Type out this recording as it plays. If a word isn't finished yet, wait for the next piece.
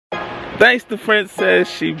Thanks to Princess,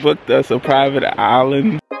 she booked us a private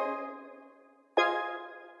island.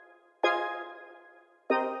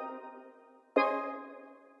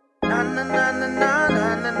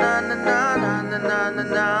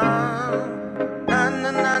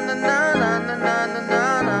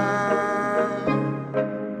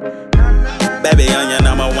 Baby, I'm your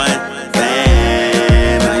number one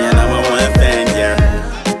fan. I'm your number one fan,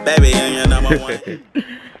 yeah. Baby, I'm your number one.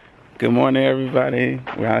 Good morning, everybody.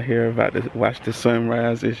 We're out here about to watch the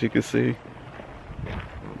sunrise, as you can see.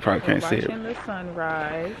 Probably can't see it. Watching the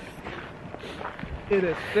sunrise. It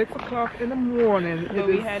is 6 o'clock in the morning. But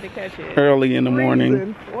we had to catch it Early in the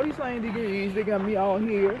morning. 40-something degrees. They got me all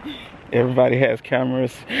here. Everybody has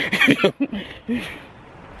cameras.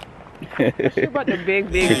 It's about the big.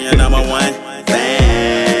 I'm your number one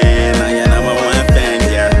fan. I'm your number one fan,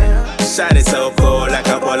 yeah. Shot it so cool like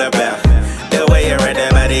a polar bear. The way you read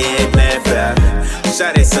that body ain't playing fair.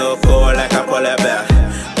 Shot it so cool like a polar bear.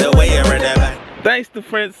 The way you read that body. Thanks to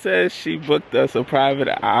Princess, she booked us a private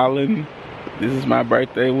island. This is my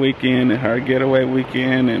birthday weekend and her getaway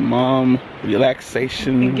weekend and mom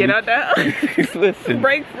relaxation. Get out there. Listen,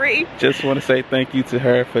 break free. Just want to say thank you to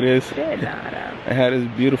her for this. I had this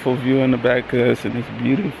beautiful view in the back of us and this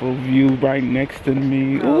beautiful view right next to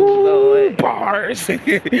me. Oh, ooh, Lord. Bars.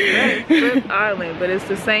 Fripp Island, but it's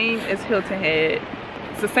the same as Hilton Head.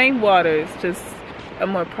 It's the same water, it's just a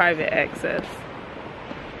more private access.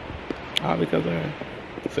 All because of her.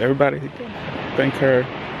 So everybody thank her.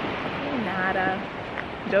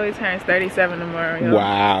 Joey turns 37 tomorrow. Yo.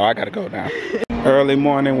 Wow, I gotta go now. Early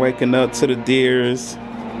morning, waking up to the deers,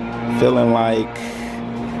 feeling like,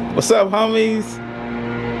 what's up, homies?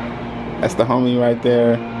 That's the homie right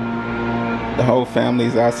there. The whole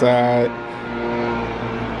family's outside.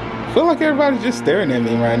 Feel like everybody's just staring at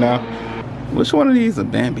me right now. Which one of these is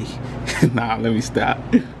Bambi? Nah, let me stop.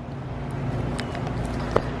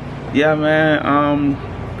 Yeah, man,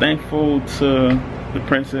 thankful to the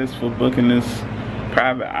Princess for booking this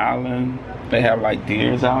private island. They have like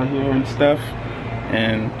deers out here and stuff,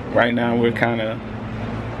 and right now we're kind of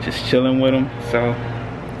just chilling with them. So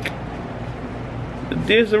the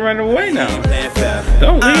deers are running away now.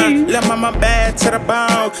 Don't leave. Love mama bad to the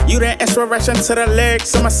bone. You the inspiration to the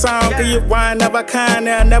lyrics of my song. Cause you one of a kind,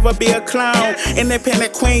 there'll never be a clone.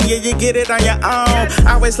 Independent queen, yeah, you get it on your own.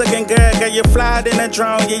 Always looking good, girl, you fly in a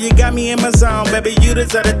drone. Yeah, you got me in my zone, baby, you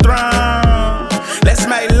deserve the throne. Let's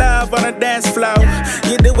make love on the dance floor.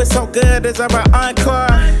 You do it so good, it's our encore.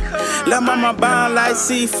 Love mama bone like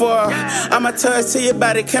C4. I'ma touch to your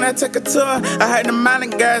body, can I take a tour? I heard the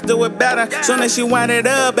mountain girls do it better. Soon as she wind it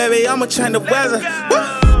up, baby, I'ma change the weather.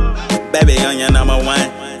 Woo! Baby, I'm your number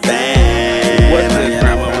one fan. What's this,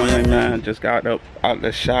 family, man? Just got up out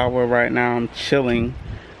the shower right now. I'm chilling,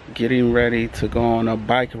 getting ready to go on a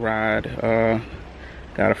bike ride.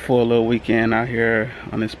 Got a full little weekend out here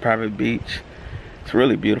on this private beach. It's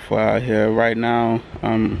really beautiful out here right now.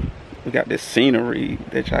 We got this scenery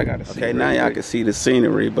that y'all gotta see. Okay, now y'all can see the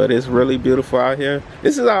scenery, but it's really beautiful out here.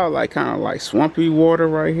 This is all like kind of like swampy water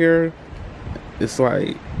right here. It's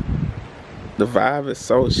like the vibe is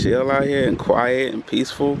so chill out here and quiet and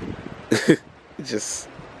peaceful. It's just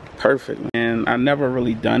perfect. And I never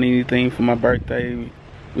really done anything for my birthday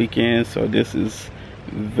weekend, so this is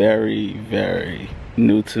very, very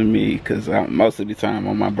new to me, because most of the time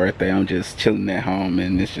on my birthday I'm just chilling at home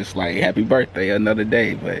and it's just like happy birthday, another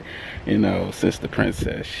day. But you know, since the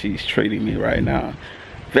Princess, she's treating me right now,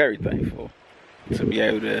 very thankful to be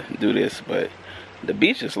able to do this. But the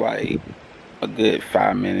beach is like a good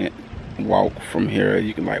 5-minute walk from here.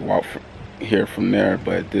 You can like walk from here from there,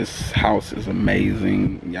 but this house is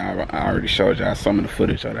amazing. Y'all, I already showed y'all some of the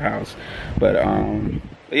footage of the house. But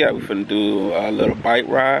yeah, we're finna do a little bike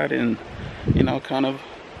ride and, you know, kind of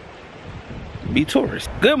be tourists.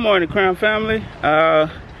 Good morning, Crown family.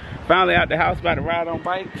 Finally out the house, about to ride on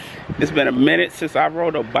bikes. It's been a minute since I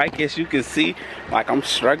rode a bike, as you can see. Like, I'm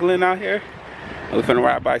struggling out here. We're finna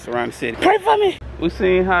ride bikes around the city. Pray for me! We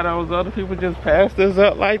seen how those other people just passed us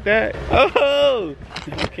up like that. Oh!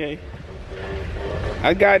 Okay.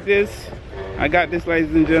 I got this,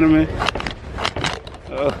 ladies and gentlemen.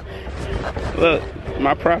 Look.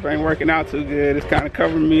 My prop ain't working out too good. It's kind of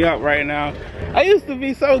covering me up right now. I used to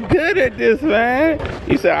be so good at this, man.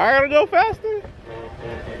 You said I gotta go faster?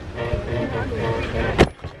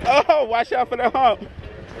 Oh, watch out for the hump.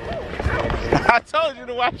 I told you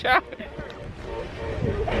to watch out.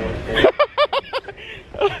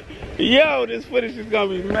 Yo, this footage is gonna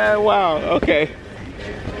be mad wild. Okay.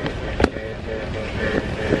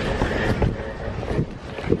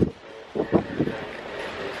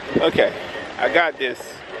 Okay. I got this.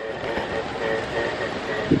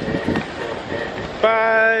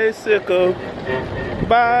 Bicycle,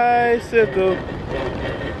 bicycle.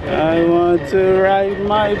 I want to ride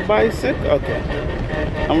my bicycle.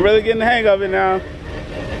 Okay. I'm really getting the hang of it now.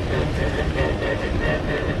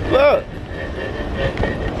 Look.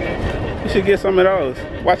 You should get some of those.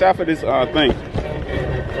 Watch out for this thing.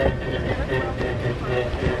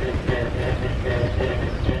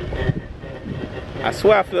 I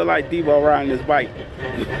swear I feel like Debo riding this bike.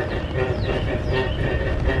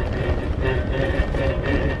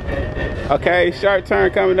 Okay, sharp turn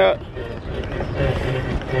coming up.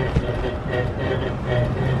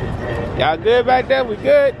 Y'all good back there? We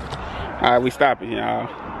good? All right, we stopping, y'all.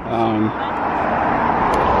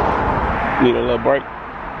 Need a little break.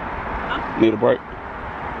 Need a break.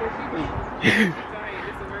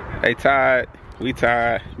 They tired. We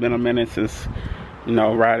tired. Been a minute since, you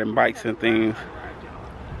know, riding bikes and things.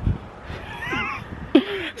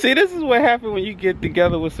 See, this is what happens when you get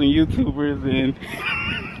together with some YouTubers and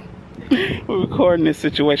we're recording this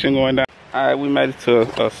situation going down. All right, we made it to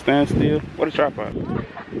a standstill. What a tripod.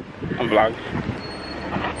 I'm vlogging.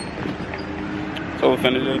 So we're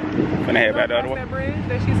finna do? Finna head back the other way? That bridge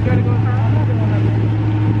that she's scared to go across.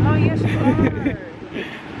 Oh, yes, you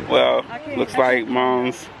are. Well, looks like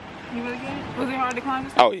Mom's. You really good? Was it hard to climb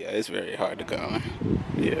this? Oh yeah, it's very hard to climb.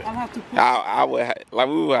 Yeah. I'll have to push. I would like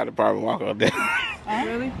we would have to probably walk up there.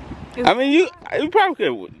 Really? I mean, you probably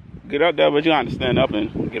could get up there, but you understand up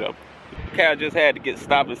and get up. Cal just had to get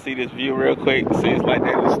stopped and see this view real quick. It seems like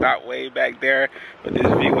they just stopped way back there, but this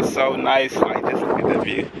view was so nice. Like, just look at this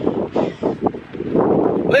view.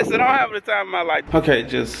 Listen, I'm having the time of my life. Okay,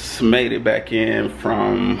 just made it back in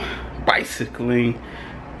from bicycling.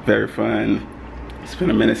 Very fun. It's been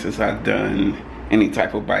a minute since I've done any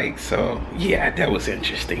type of bike, so yeah, that was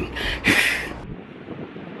interesting.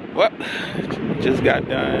 Well, just got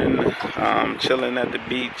done chilling at the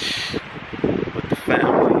beach with the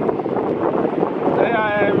family. Say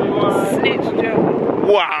hi, everyone. Snitch Joe.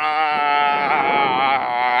 Wow.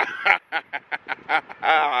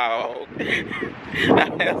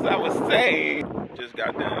 As I was saying, just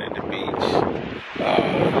got done at the beach.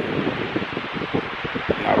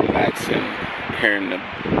 Not relaxing, hearing the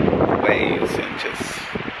waves and just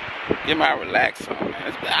get my relax on,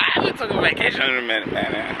 man. I took a vacation in a minute,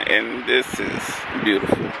 man, and this is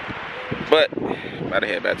beautiful. But about to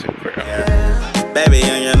head back to the crib. Yeah. Baby,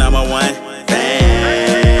 I'm your number one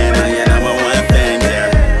fan. I'm your number one fan,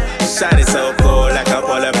 yeah. Shot it so cool like a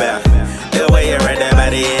polar bear. The way you ride that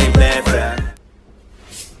body ain't bad fair.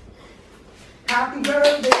 Happy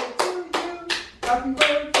birthday to you. Happy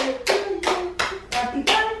birthday to you. Happy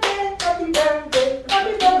birthday, happy birthday,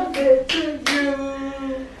 happy birthday to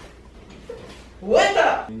you. Wake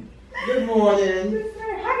up. Good morning.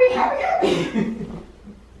 Happy, happy, happy.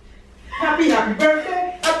 Happy, happy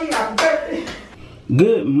birthday. Happy, happy birthday.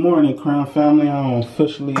 Good morning, Crown family. I'm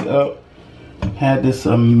officially up. Had this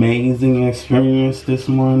amazing experience this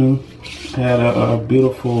morning. Had a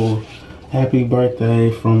beautiful happy birthday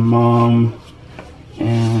from Mom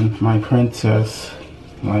and my princess.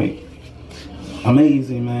 Like,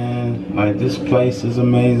 amazing, man. Like, this place is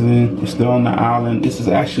amazing. We're still on the island. This is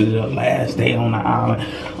actually the last day on the island.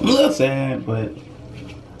 I'm a little sad, but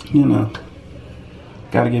you know,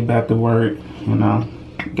 gotta get back to work, you know,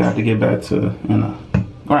 got to get back to, you know,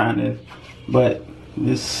 grinding. But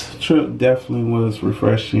this trip definitely was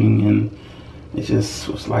refreshing, and it just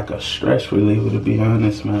was like a stress reliever, to be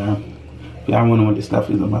honest, man. Y'all wondering what this stuff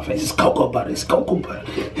is on my face. It's cocoa butter. It's cocoa butter.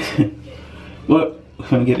 Well,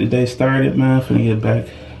 finna get the day started, man. Finna get back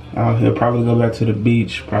out here. Probably go back to the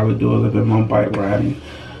beach. Probably do a little bit more bike riding.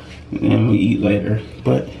 And then we eat later.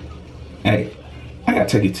 But, hey, I gotta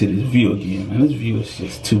take you to this view again, man. This view is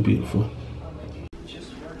just too beautiful.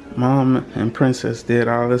 Mom and Princess did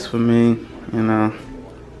all this for me. You know,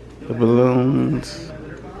 the balloons.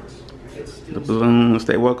 The balloons.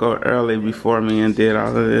 They woke up early before me and did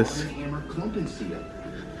all of this.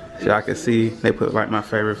 Y'all can see they put like my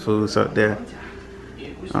favorite foods up there.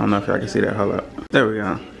 I don't know if y'all can see that. Hold up. There we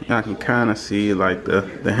go. Y'all can kind of see like the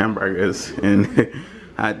hamburgers and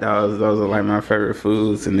hot dogs. Those are like my favorite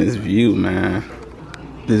foods. And this view, man.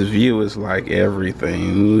 This view is like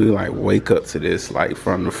everything. We like wake up to this like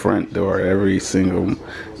from the front door every single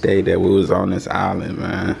day that we was on this island,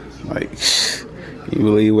 man. Like, can you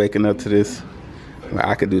believe waking up to this? Like,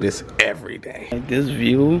 I could do this every day. Like, this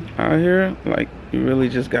view out here, like, you really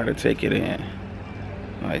just gotta take it in.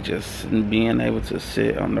 Like, just being able to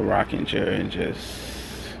sit on the rocking chair and just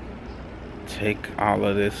take all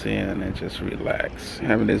of this in and just relax.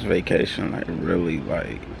 Having this vacation, like, really,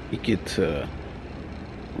 like, you get to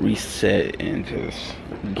reset and just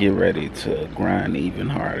get ready to grind even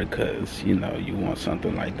harder, because you know you want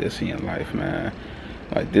something like this in your life, man.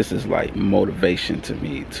 Like, this is like motivation to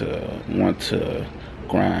me to want to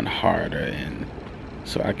grind harder, and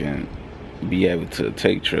so I can be able to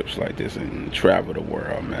take trips like this and travel the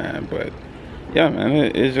world, man. But yeah,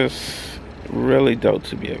 man, it's just really dope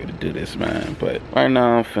to be able to do this, man. But right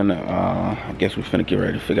now I'm finna I guess we finna get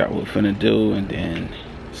ready to figure out what we're finna do, and then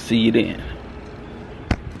see you then.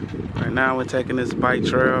 Right now we're taking this bike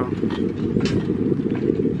trail.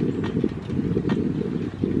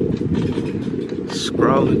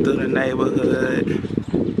 Scrolling through the neighborhood.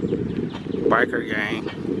 Biker gang.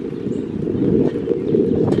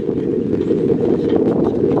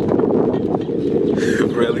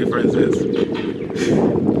 Really, princess?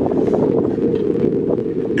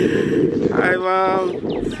 Hi, Mom.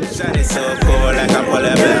 Shot it so cool like a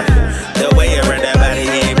polar bear. The way you run that body,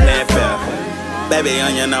 you ain't playing fair. Baby,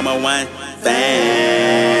 I'm your #1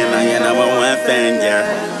 fan. I'm your #1 fan, yeah.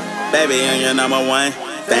 Baby, I'm your #1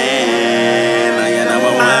 fan. I'm your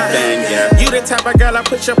 #1 fan, yeah. You the type of girl I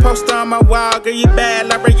put your poster on my wall. Girl, you bad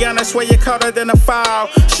like Rihanna, swear you colder than a fall.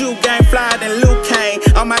 Shoe game fly than Luke Kane.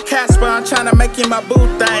 On my Casper, I'm tryna make you my boo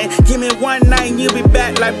thing. Give me one night and you be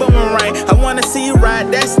back like boomerang. I wanna see you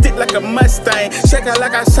ride that stick like a Mustang. Shake her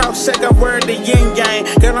like I shout, shake her word the yin yang.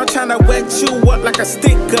 Girl, I'm tryna wet you up like a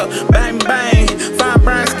stick up. Bang bang, fine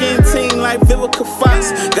brown skin team like Vivica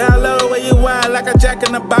Fox. Girl, I love the way you wild like a jack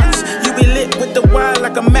in the box. You be lit with the wild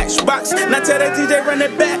like a matchbox. Now tell that DJ run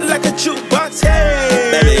it back like a jukebox.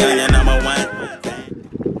 Hey, baby, I'm your #1.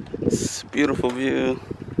 It's a beautiful view.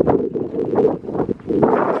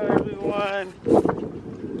 Hi, everyone.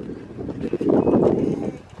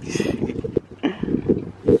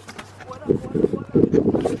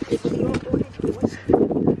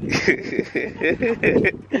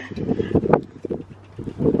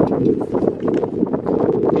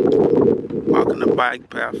 Walking the bike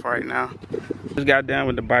path right now. Just got done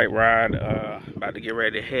with the bike ride. About to get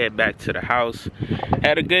ready to head back to the house.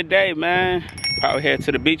 Had a good day, man. Probably head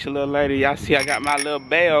to the beach a little later. Y'all see I got my little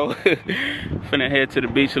bell. Finna head to the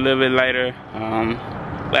beach a little bit later.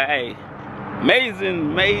 But hey,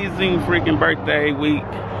 amazing freaking birthday week.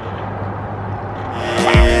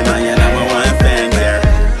 And I'm your #1 fan, yeah.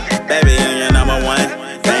 Baby, I'm your #1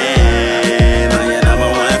 fan. I'm your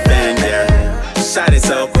 #1 fan, yeah. Shot it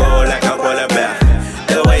so cool like a polar bear.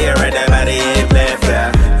 The way you run that body, you ain't playing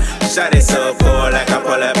fair. Shot it so cool like a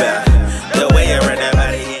polar bear. The way you run that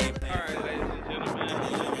body, you ain't playing fair. Alright, ladies and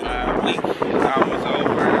gentlemen, my week is almost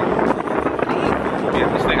over. Yeah,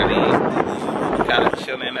 this thing I need. Kind of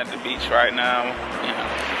chilling at the beach right now. You know,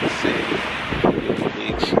 see,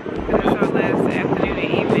 beach. That's our last afternoon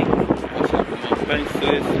and evening. What's happening? Thanks,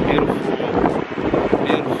 sis.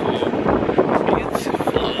 Beautiful.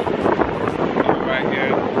 Right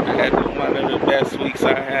here. I had one of the best weeks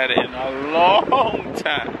I had in a long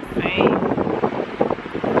time. Same.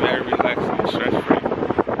 Very relaxing and stress-free.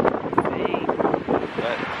 Same.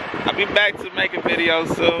 But I'll be back to making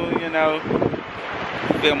videos soon, you know.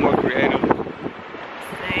 Feel more creative.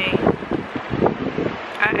 Same.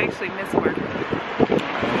 I actually miss work.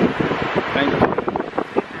 Thank you.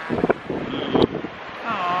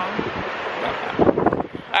 Aww.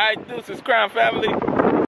 Alright, deuces, Crown family.